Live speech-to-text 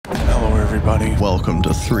everybody. Welcome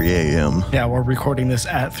to 3 a.m. Yeah, we're recording this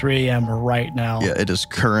at 3 a.m. right now. Yeah, it is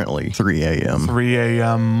currently 3 a.m. 3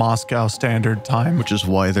 a.m. Moscow Standard Time. Which is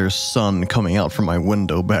why there's sun coming out from my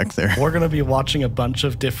window back there. We're going to be watching a bunch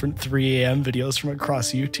of different 3 a.m. videos from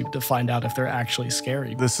across YouTube to find out if they're actually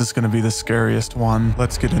scary. This is going to be the scariest one.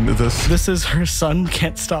 Let's get into this. This is her son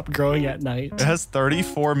can't stop growing at night. It has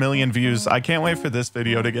 34 million views. I can't wait for this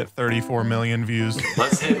video to get 34 million views.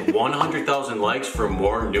 Let's hit 100,000 likes for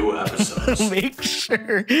more new episodes. Make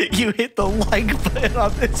sure you hit the like button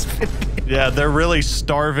on this video. Yeah, they're really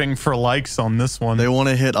starving for likes on this one. They want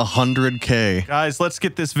to hit 100K. Guys, let's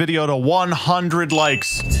get this video to 100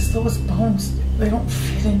 likes. Just those bones, they don't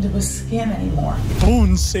fit into his skin anymore.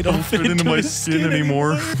 Bones, they don't Fit into my skin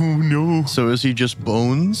anymore. Oh no. So is he just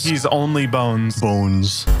bones? He's only bones.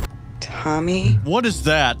 Bones. Tommy? What is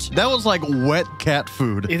that? That was like wet cat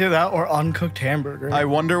food. Either that or uncooked hamburger. I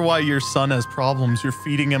wonder why your son has problems. You're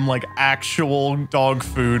feeding him like actual dog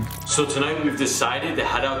food. So tonight we've decided to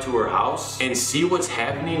head out to her house and see what's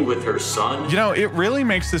happening with her son. You know, it really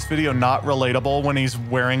makes this video not relatable when he's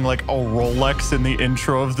wearing like a Rolex in the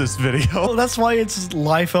intro of this video. Well, that's why it's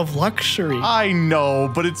life of luxury. I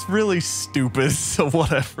know, but it's really stupid, so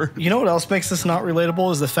whatever. You know what else makes this not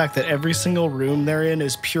relatable is the fact that every single room they're in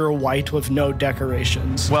is pure white with no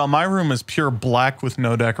decorations. Well, my room is pure black with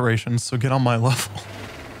no decorations, so get on my level.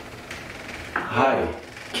 Hi,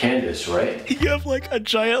 Candace, right? You have like a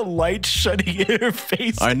giant light shining in her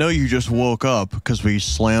face. I know you just woke up because we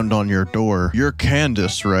slammed on your door. You're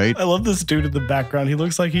Candace, right? I love this dude in the background. He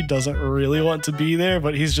looks like he doesn't really want to be there,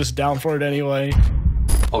 but he's just down for it anyway.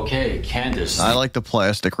 Okay, Candace. I like the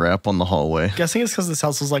plastic wrap on the hallway. Guessing it's because this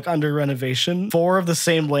house was like under renovation. 4 of the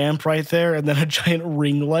same lamp right there, and then a giant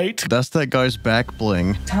ring light. That's that guy's back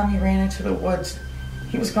bling. Tommy ran into the woods.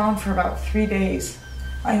 He was gone for about 3 days.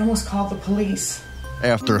 I almost called the police.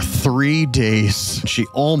 After 3 days, she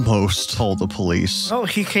almost called the police. Oh,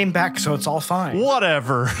 he came back, so it's all fine.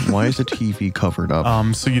 Whatever. Why is the TV covered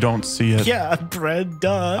up? So you don't see it. Yeah, Bren,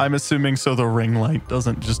 duh. I'm assuming so the ring light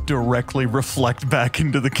doesn't just directly reflect back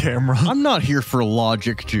into the camera. I'm not here for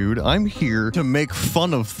logic, Jude. I'm here to make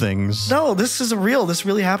fun of things. No, this is real. This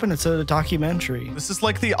really happened. It's a documentary. This is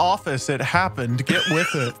like The Office. It happened. Get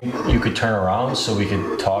with it. You could turn around so we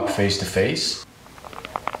could talk face to face.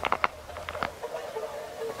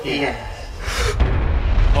 Yeah.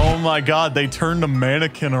 Oh my god, they turned a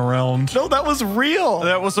mannequin around. No, that was real.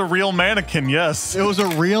 That was a real mannequin, yes. It was a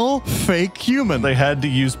real fake human. They had to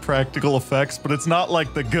use practical effects, but it's not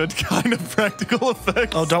like the good kind of practical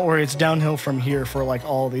effects. Oh, don't worry. It's downhill from here for like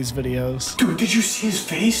all these videos. Dude, did you see his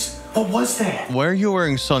face? What was that? Why are you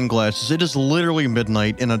wearing sunglasses? It is literally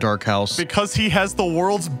midnight in a dark house. Because he has the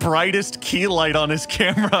world's brightest key light on his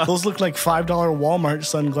camera. Those look like $5 Walmart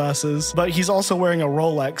sunglasses, but he's also wearing a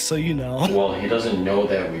Rolex, so you know. Well, he doesn't know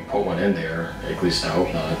that we put one in there. At least I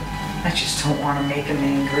hope not. I just don't want to make him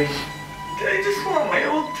angry. I just want my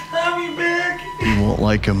old Tommy back. You won't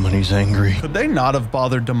like him when he's angry. Could they not have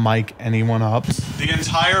bothered to mic anyone up? The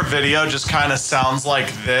entire video just kind of sounds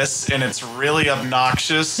like this, and it's really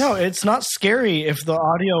obnoxious. No, it's not scary if the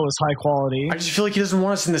audio is high quality. I just feel like he doesn't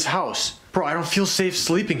want us in this house. Bro, I don't feel safe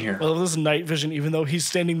sleeping here. Well, this is night vision, even though he's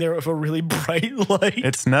standing there with a really bright light.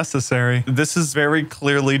 It's necessary. This is very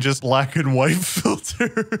clearly just black and white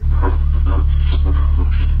filter.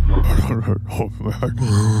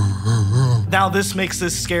 Now this makes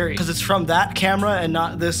this scary because it's from that camera and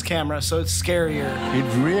not this camera, so it's scarier.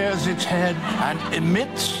 It rears its head and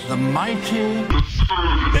emits the mighty...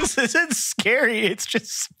 This isn't scary, it's just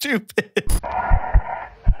stupid.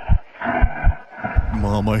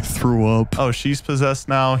 Mom, I threw up. Oh, she's possessed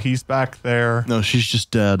now. He's back there. No, she's just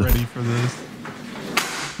dead. Ready for this.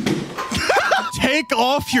 Take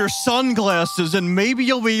off your sunglasses and maybe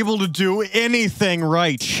you'll be able to do anything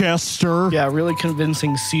right, Chester. Yeah, really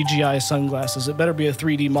convincing CGI sunglasses. It better be a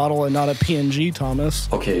 3D model and not a PNG, Thomas.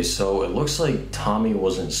 Okay, so it looks like Tommy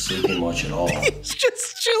wasn't sleeping much at all. He's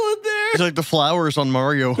just chilling there. It's like the flowers on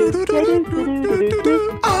Mario.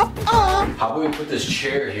 How about we put this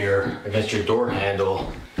chair here against your door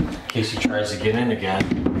handle in case he tries to get in again?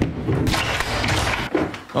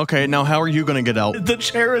 Okay, now how are you gonna get out? The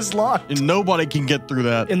chair is locked. Nobody can get through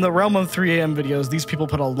that. In the realm of 3 a.m. videos, these people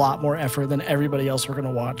put a lot more effort than everybody else we're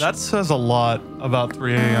gonna watch. That says a lot about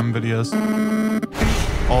 3 a.m. videos.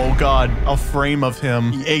 Oh god, a frame of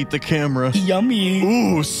him. He ate the camera. Yummy.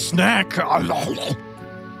 Ooh, snack.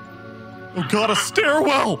 Oh god, a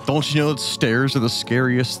stairwell! Don't you know that stairs are the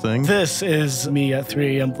scariest thing? This is me at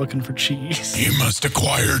 3 a.m. looking for cheese. You must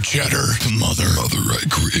acquire cheddar. Mother, I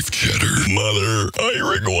crave cheddar. Mother, I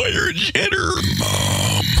require cheddar.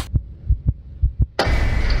 Mom.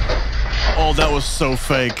 Oh, that was so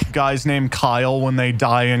fake. Guys named Kyle when they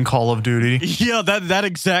die in Call of Duty. Yeah, that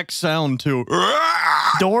exact sound too.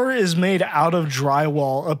 Door is made out of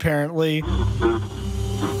drywall, apparently.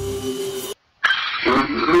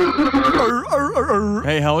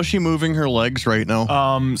 Hey, how is she moving her legs right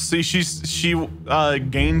now? See, she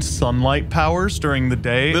gained sunlight powers during the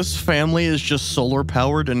day. This family is just solar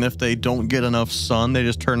powered, and if they don't get enough sun, they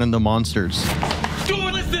just turn into monsters.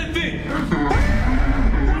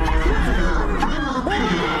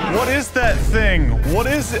 What is that thing? What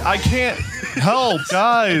is it? I can't help,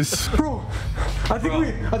 guys. Bro, I think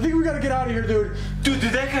we gotta get out of here, dude. Dude,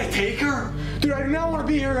 did that guy take her? Dude, I do not want to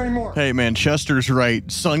be here anymore. Hey man, Chester's right.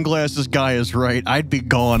 Sunglasses guy is right. I'd be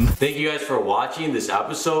gone. Thank you guys for watching this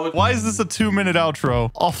episode. Why is this a 2-minute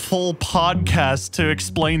outro? A full podcast to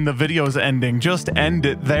explain the video's ending. Just end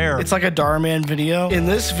it there. It's like a Darman video. In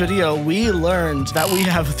this video, we learned that we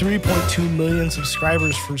have 3.2 million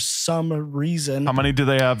subscribers for some reason. How many do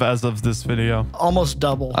they have as of this video? Almost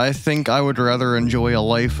double. I think I would rather enjoy a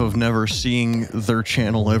life of never seeing their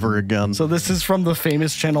channel ever again. So this is from the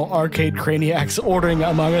famous channel Arcade Craniacs ordering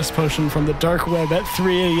Among Us potion from the dark web at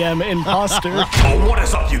 3 a.m. imposter. Oh, what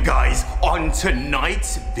is up, you guys? On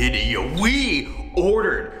tonight's video, we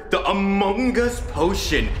ordered the Among Us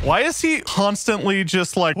potion. Why is he constantly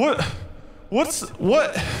just like, what?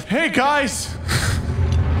 Hey guys.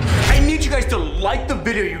 I need you guys to like the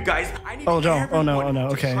video, you guys. I need Oh no,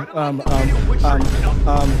 okay.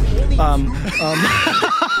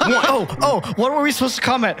 What were we supposed to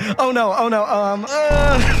comment?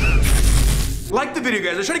 like the video,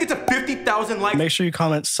 guys. I'm trying to get to 50,000 likes. Make sure you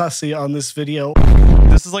comment sussy on this video.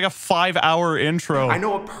 This is like a 5-hour intro. I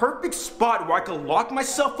know a perfect spot where I can lock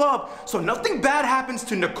myself up so nothing bad happens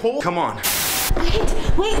to Nicole. Come on.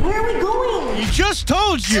 Wait, where are we going? He just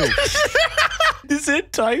told you. This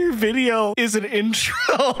entire video is an intro.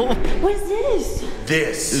 What is this?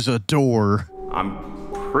 This is a door. I'm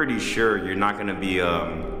pretty sure you're not gonna be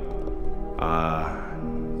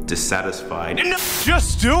dissatisfied.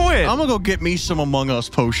 Just do it. I'm gonna go get me some Among Us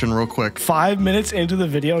potion real quick. 5 minutes into the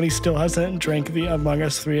video and he still hasn't drank the Among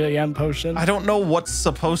Us 3 a.m. potion. I don't know what's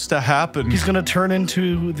supposed to happen. He's gonna turn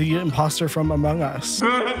into the imposter from Among Us.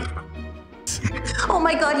 Oh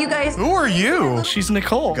my god, you guys. Who are you? She's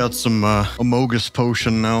Nicole. Got some amogus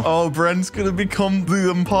potion now. Oh, Bren's gonna become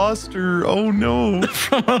the imposter. Oh no.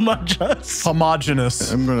 From Among Us.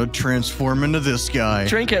 Homogenous. I'm gonna transform into this guy.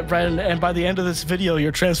 Drink it, Bren, and by the end of this video,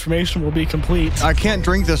 your transformation will be complete. I can't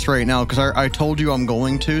drink this right now because I told you I'm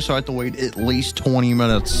going to, so I have to wait at least 20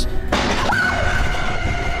 minutes.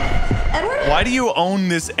 Why do you own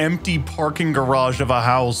this empty parking garage of a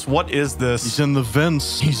house? What is this? He's in the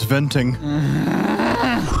vents. He's venting.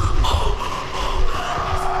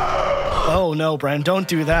 Oh no, Bren, don't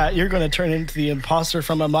do that. You're gonna turn into the imposter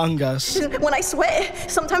from Among Us. When I sweat,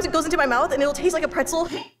 sometimes it goes into my mouth and it'll taste like a pretzel.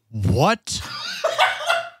 What?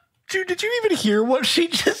 Dude, did you even hear what she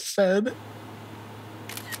just said?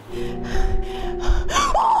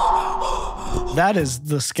 That is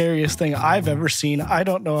the scariest thing I've ever seen. I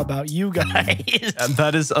don't know about you guys.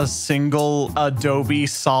 That is a single Adobe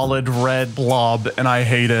solid red blob, and I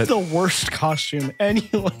hate it. The worst costume.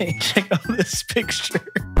 Anyway, check out this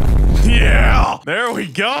picture. Yeah, there we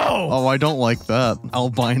go. Oh, I don't like that.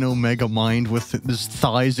 Albino mega mind with his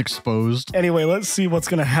thighs exposed. Anyway, let's see what's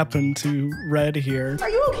gonna happen to Red here. Are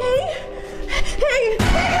you okay? Hey!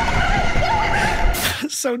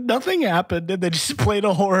 So nothing happened, and they just played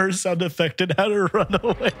a horror sound effect and had her run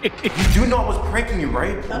away. You do know I was pranking you,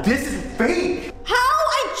 right? This is fake. How?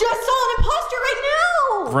 I just saw an imposter right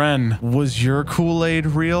now! Bren, was your Kool-Aid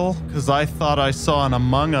real? Because I thought I saw an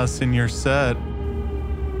Among Us in your set.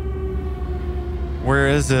 Where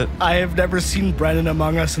is it? I have never seen Bren and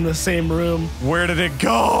Among Us in the same room. Where did it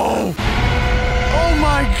go? Oh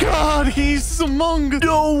my god, he's Among Us.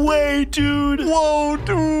 No way, dude. Whoa,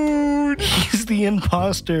 dude. He's the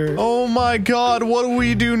imposter. Oh my god, what do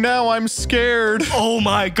we do now? I'm scared. Oh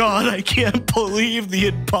my god, I can't believe the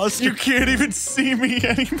imposter. You can't even see me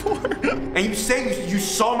anymore. And you say you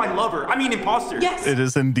saw my lover. I mean imposter. Yes. It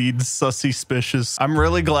is indeed suspicious. I'm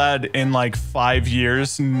really glad in like 5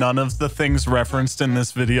 years, none of the things referenced in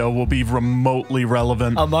this video will be remotely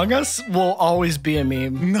relevant. Among Us will always be a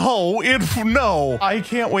meme. No. I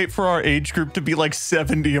can't wait for our age group to be like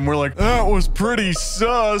 70 and we're like, that was pretty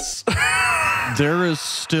sus. There is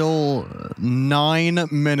still 9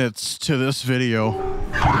 minutes to this video.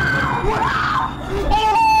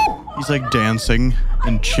 He's like dancing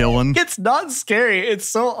and chilling. It's not scary. It's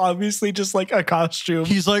so obviously just like a costume.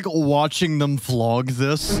 He's like watching them vlog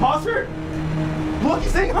this. Imposter? Look,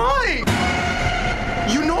 he's saying hi.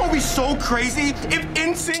 You know we so crazy if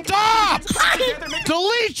NSYNC... Stop!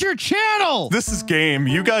 Delete your channel! This is game.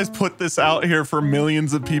 You guys put this out here for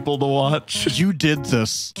millions of people to watch. You did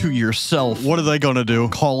this to yourself. What are they gonna do?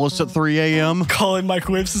 Call us at 3 a.m.? Calling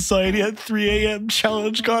Microwave Society at 3 a.m.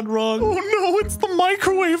 Challenge gone wrong. Oh no, it's the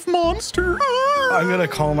microwave monster. I'm gonna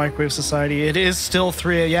call Microwave Society. It is still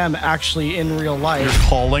 3 a.m. actually in real life. You're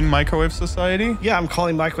calling Microwave Society? Yeah, I'm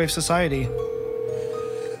calling Microwave Society.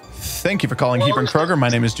 Thank you for calling Heber and Kroger. My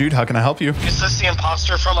name is Jude. How can I help you? Is this the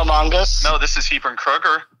imposter from Among Us? No, this is Heber and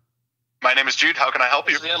Kroger. My name is Jude. How can I help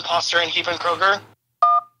you? Is the imposter in Heber and Kroger?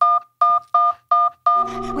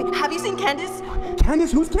 Wait, have you seen Candace?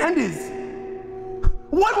 Candace? Who's Candace?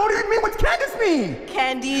 What do you mean? What's Candace mean?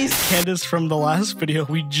 Candies. Candace from the last video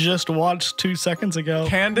we just watched 2 seconds ago.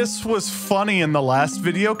 Candace was funny in the last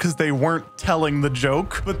video because they weren't telling the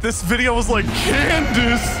joke, but this video was like,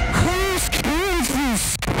 Candace! Who's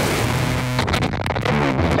Candace?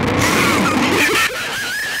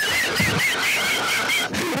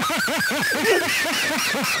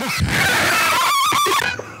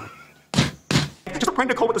 Just a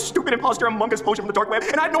prank to Cole with a stupid imposter Among Us potion from the dark web,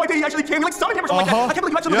 and I had no idea he actually came. He like summoned him or something like that. I can't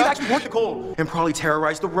believe that's something that actually worked to Cole. And probably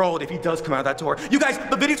terrorize the world if he does come out of that door. You guys,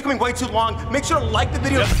 the video's coming way too long. Make sure to like the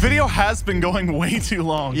video. Yeah, the video has been going way too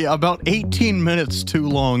long. Yeah, about 18 minutes too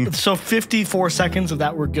long. So 54 seconds of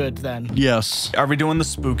that were good then. Yes. Are we doing the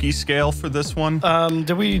spooky scale for this one?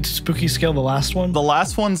 Did we spooky scale the last one? The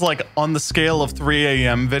last one's like on the scale of 3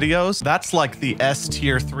 a.m. videos. That's like the S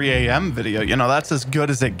tier 3 a.m. video. You know, that's as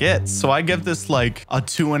good as it gets. So I give this like a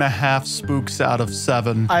 2.5 spooks out of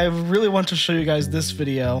 7. I really want to show you guys this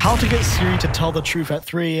video. How to get Siri to tell the truth at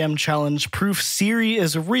 3 a.m. challenge. Proof Siri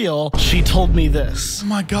is real. She told me this. Oh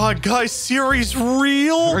my God, guys, Siri's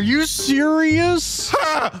real? Are you serious?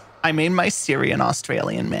 I made my Siri an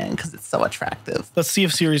Australian man because it's so attractive. Let's see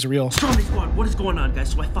if Siri's real. Stormy Squad, what is going on,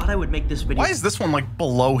 guys? So I thought I would make this video. Why is this one like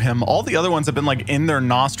below him? All the other ones have been like in their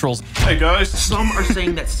nostrils. Hey guys. Some are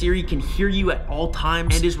saying that Siri can hear you at all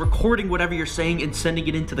times and is recording whatever you're saying and sending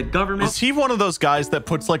it into the government. Is he one of those guys that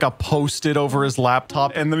puts like a Post-it over his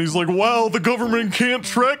laptop and then he's like, wow, the government can't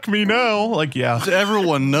track me now? Like, yeah.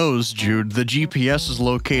 Everyone knows, Jude, the GPS is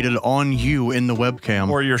located on you in the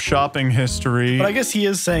webcam. Or your shopping history. But I guess he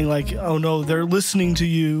is saying like, oh no, they're listening to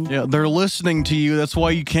you. Yeah, they're listening to you. That's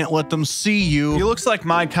why you can't let them see you. He looks like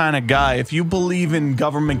my kind of guy. If you believe in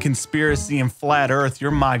government conspiracy and flat earth,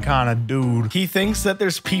 you're my kind of dude. He thinks that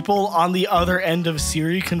there's people on the other end of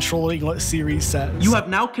Siri controlling what Siri says. You have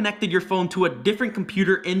now connected your phone to a different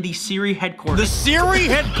computer in the Siri headquarters. The Siri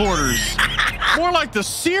headquarters. More like the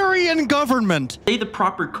Syrian government. Say the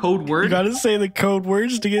proper code word. You gotta say the code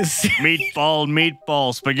words to get Siri.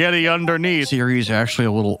 Meatball, spaghetti underneath. Siri is actually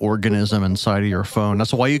a little organism inside of your phone.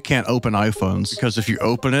 That's why you can't open iPhones, because if you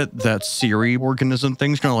open it, that Siri organism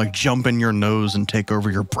thing's gonna like jump in your nose and take over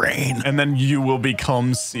your brain. And then you will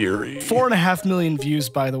become Siri. 4.5 million views,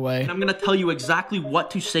 by the way. And I'm gonna tell you exactly what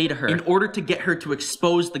to say to her in order to get her to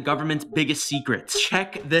expose the government's biggest secrets.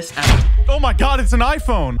 Check this out. Oh my God, it's an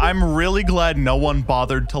iPhone. I'm really glad no one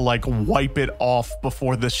bothered to like wipe it off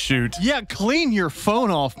before this shoot. Yeah, clean your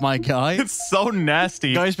phone off, my guy. It's so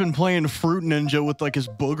nasty. Guy's been playing Fruit Ninja with like his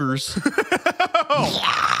boogers.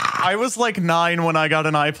 I was like 9 when I got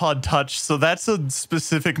an iPod Touch, so that's a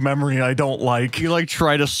specific memory I don't like. You like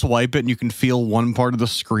try to swipe it and you can feel one part of the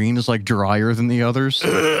screen is like drier than the others.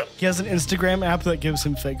 He has an Instagram app that gives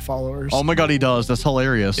him fake followers. Oh my God, he does. That's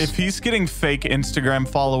hilarious. If he's getting fake Instagram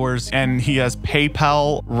followers and he has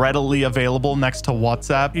PayPal readily available next to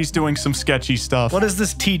WhatsApp, he's doing some sketchy stuff. What is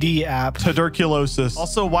this TD app? Tuberculosis.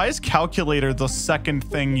 Also, why is calculator the second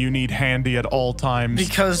thing you need handy at all times?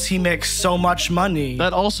 Because he makes so much money.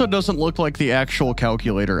 That also doesn't look like the actual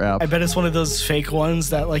calculator app. I bet it's one of those fake ones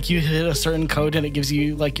that like you hit a certain code and it gives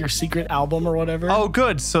you like your secret album or whatever. Oh,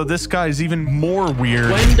 good. So this guy's even more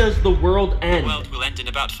weird. When does the world end? The world will end in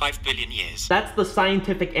about 5 billion years. That's the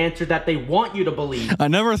scientific answer that they want you to believe. I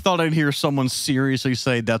never thought I'd hear someone seriously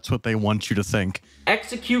say that's what they want you to think.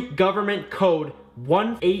 Execute government code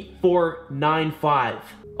 18495.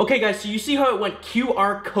 Okay, guys, so you see how it went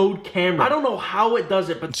QR code camera. I don't know how it does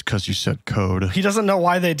it, but it's because you said code. He doesn't know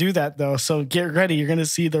why they do that, though, so get ready. You're going to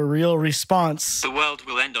see the real response. The world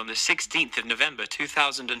will end on the 16th of November,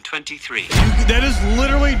 2023. That is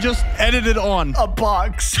literally just edited on. A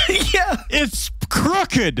box. Yeah. It's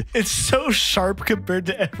crooked. It's so sharp compared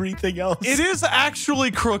to everything else. It is actually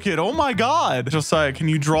crooked. Oh my God. Josiah, can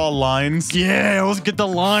you draw lines? Yeah, let's get the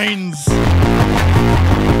lines.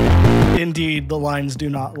 Indeed, the lines do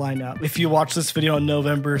not line up. If you watch this video on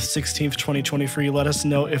November 16th, 2023, let us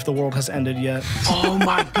know if the world has ended yet. Oh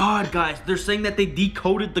my god, guys. They're saying that they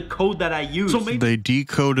decoded the code that I used. So maybe They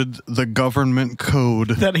decoded the government code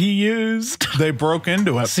that he used. They broke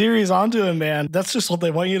into it. Siri's onto him, man. That's just what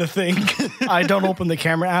they want you to think. I don't open the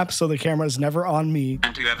camera app, so the camera is never on me.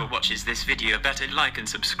 And whoever watches this video better like and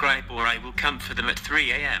subscribe, or I will come for them at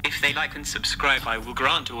 3 a.m. If they like and subscribe, I will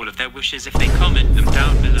grant all of their wishes if they comment them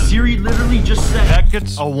down below. Siri literally just said That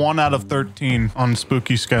gets a 1 out of 13 on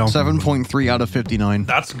spooky scale. 7.3 out of 59.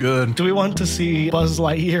 That's good. Do we want to see Buzz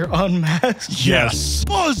Lightyear unmasked? Yes.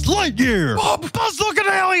 Buzz Lightyear! Buzz looking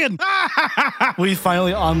alien! We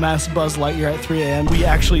finally unmasked Buzz Lightyear at 3 a.m. We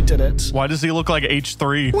actually did it. Why does he look like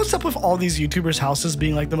H3? What's up with all these YouTubers' houses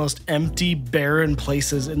being like the most empty, barren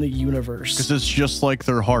places in the universe? Because it's just like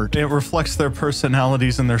their heart. It reflects their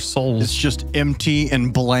personalities and their souls. It's just empty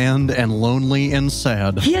and bland and lonely and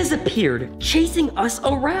sad. He has appeared, chasing us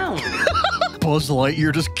around. Buzz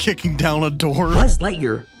Lightyear just kicking down a door. Buzz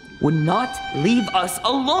Lightyear would not leave us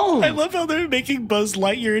alone. I love how they're making Buzz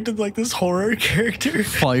Lightyear into like this horror character.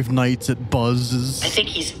 Five Nights at Buzz's. I think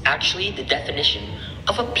he's actually the definition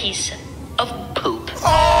of a piece of poop.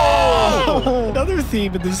 Oh! Another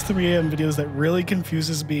theme in these 3 a.m. videos that really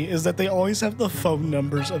confuses me is that they always have the phone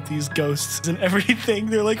numbers of these ghosts and everything.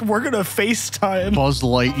 They're like, we're gonna FaceTime. Buzz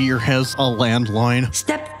Lightyear has a landline.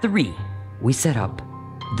 Step 3, we set up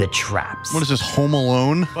the traps. What is this, Home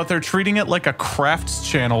Alone? But they're treating it like a crafts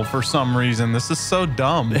channel for some reason. This is so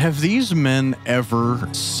dumb. Have these men ever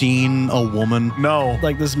seen a woman? No.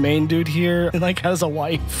 Like this main dude here, like has a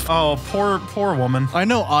wife. Oh, poor woman. I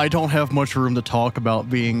know I don't have much room to talk about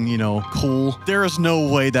being, you know, cool. There is no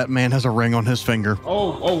way that man has a ring on his finger.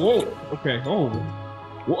 Whoa. Okay,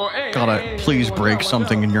 Whoa, hey, Gotta please break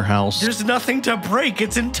something in your house. There's nothing to break.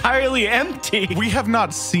 It's entirely empty. We have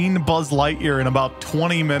not seen Buzz Lightyear in about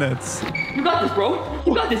 20 minutes. You got this, bro.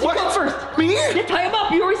 You got this. You go first. Me? Yeah, tie him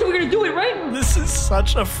up. You already said we're gonna do it, right? This is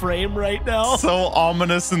such a frame right now. So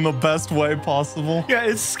ominous in the best way possible. Yeah,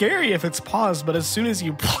 it's scary if it's paused, but as soon as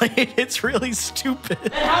you play it, it's really stupid.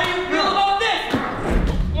 And how do you feel about this?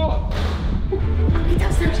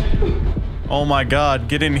 Oh my god,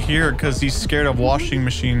 get in here because he's scared of washing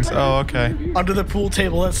machines. Oh, okay. Under the pool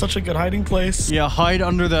table, that's such a good hiding place. Yeah, hide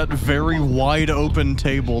under that very wide open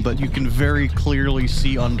table that you can very clearly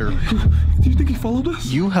see under. Do you think he followed us?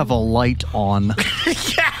 You have a light on.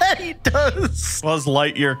 Yeah, he does. Buzz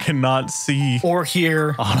Lightyear cannot see. Or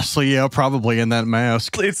hear. Honestly, yeah, probably in that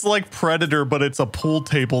mask. It's like Predator, but it's a pool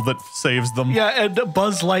table that saves them. Yeah, and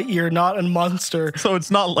Buzz Lightyear, not a monster. So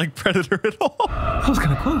it's not like Predator at all. That was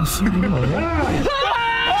kind of close.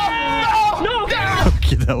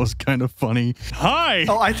 Okay, that was kind of funny. Hi!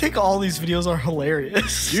 Oh, I think all these videos are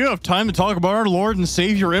hilarious. Do you have time to talk about our Lord and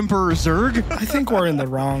Savior Emperor Zurg? I think we're in the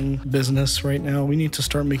wrong business right now. We need to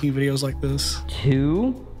start making videos like this.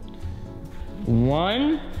 2,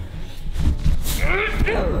 1.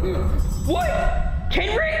 What?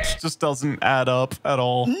 Can't reach? Just doesn't add up at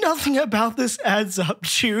all. Nothing about this adds up,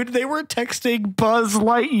 Jude. They were texting Buzz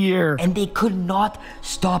Lightyear. And they could not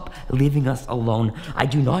stop leaving us alone. I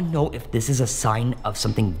do not know if this is a sign of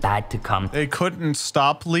something bad to come. They couldn't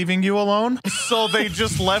stop leaving you alone? So they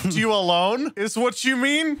just left you alone? Is what you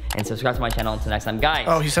mean? And subscribe to my channel until next time, guys.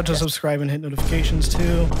 Oh, he said to subscribe and hit notifications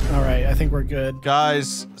too. All right, I think we're good.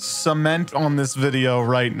 Guys, cement on this video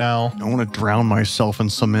right now. I want to drown myself in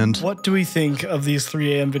cement. What do we think of these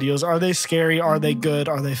 3 a.m. videos? Are they scary? Are they good?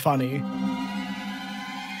 Are they funny?